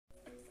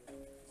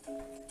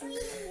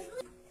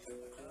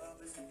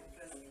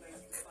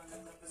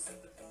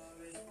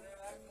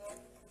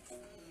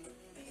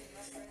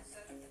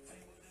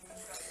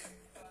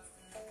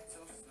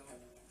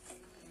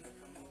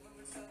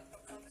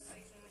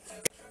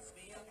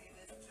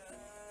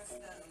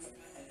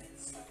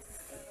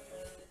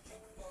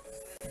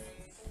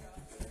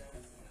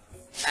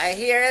I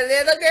hear a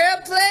little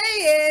girl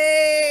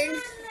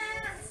playing.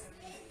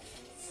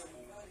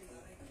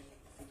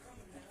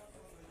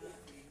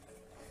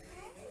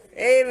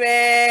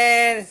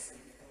 Raven.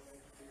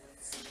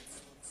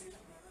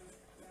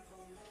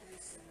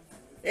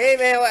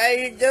 Raven, what are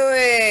you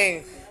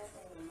doing?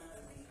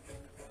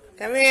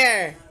 Come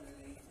here.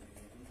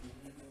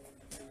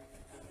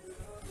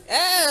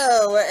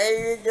 Oh, what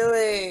are you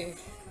doing?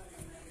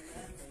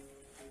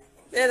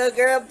 Little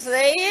girl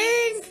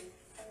playing?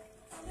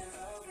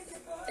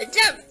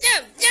 Jump,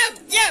 jump,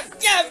 jump, jump,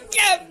 jump,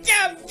 jump,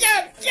 jump,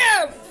 jump,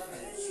 jump!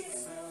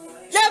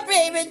 Jump,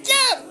 Raven,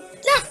 jump!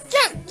 Jump,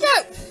 jump,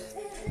 jump!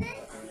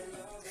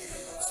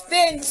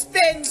 Spin,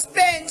 spin,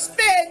 spin,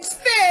 spin,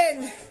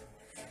 spin!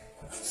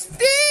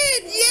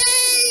 Spin!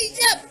 Yay!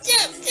 Jump,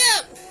 jump,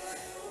 jump!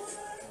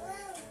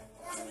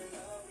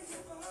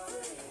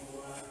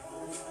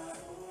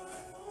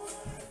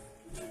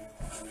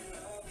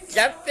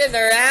 Jumping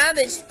around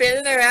and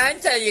spinning around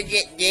until you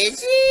get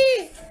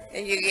dizzy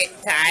and you get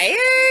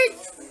tired.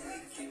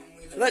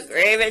 Look,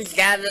 Raven's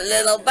got a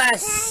little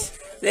bus,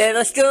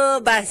 little school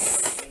bus.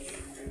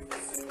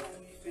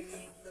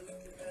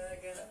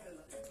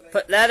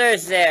 Put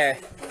letters there.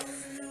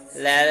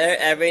 Letter,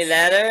 every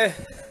letter,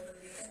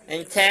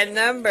 and 10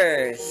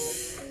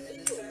 numbers.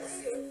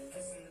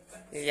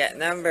 You got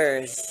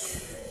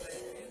numbers,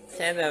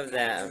 10 of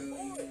them.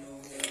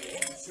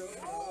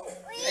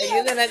 Are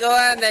you gonna go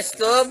on the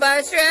school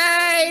bus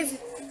ride?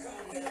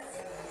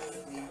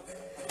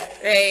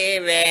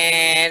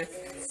 Raven.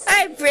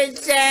 Hi,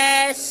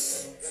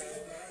 Princess.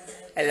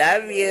 I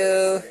love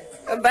you.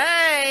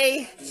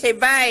 Bye. Say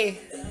bye.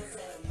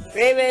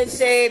 Raven,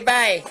 say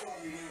bye.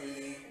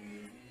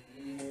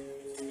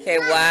 Say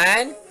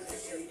 1,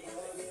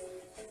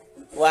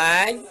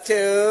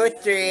 2,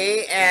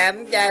 3,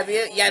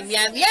 M-W. Yum, yum,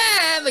 yum.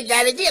 I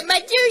gotta get my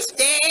juice,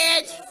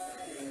 Dad.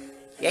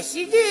 Yes,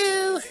 you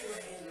do.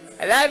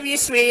 I love you,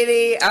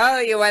 sweetie. Oh,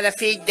 you want to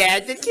feed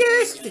Dad the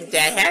juice? Does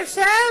Dad have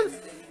some?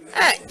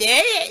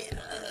 Dad?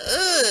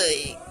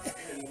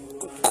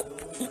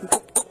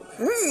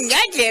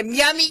 That's some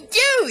yummy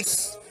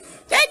juice.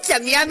 That's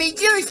some yummy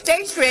juice.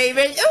 Thanks,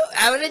 Raven. Oh,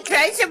 I want to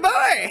try some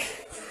more.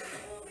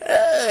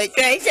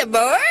 Try some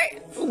more?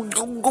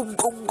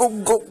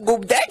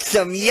 That's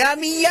some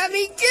yummy,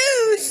 yummy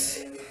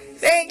juice.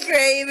 Thanks,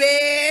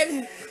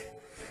 Raven.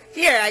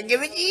 Here, I'll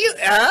give it to you.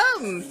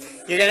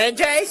 You're going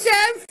to try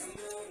some?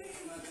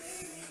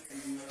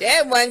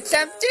 Dad wants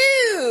some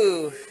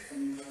too!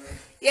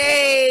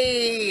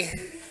 Yay!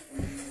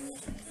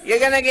 You're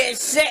gonna get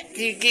sick.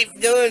 You keep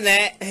doing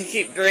that. You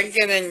keep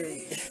drinking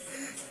and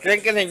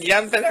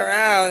jumping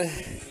around.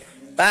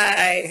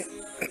 Bye.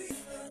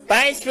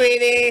 Bye,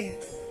 sweetie.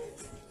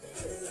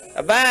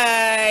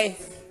 Bye.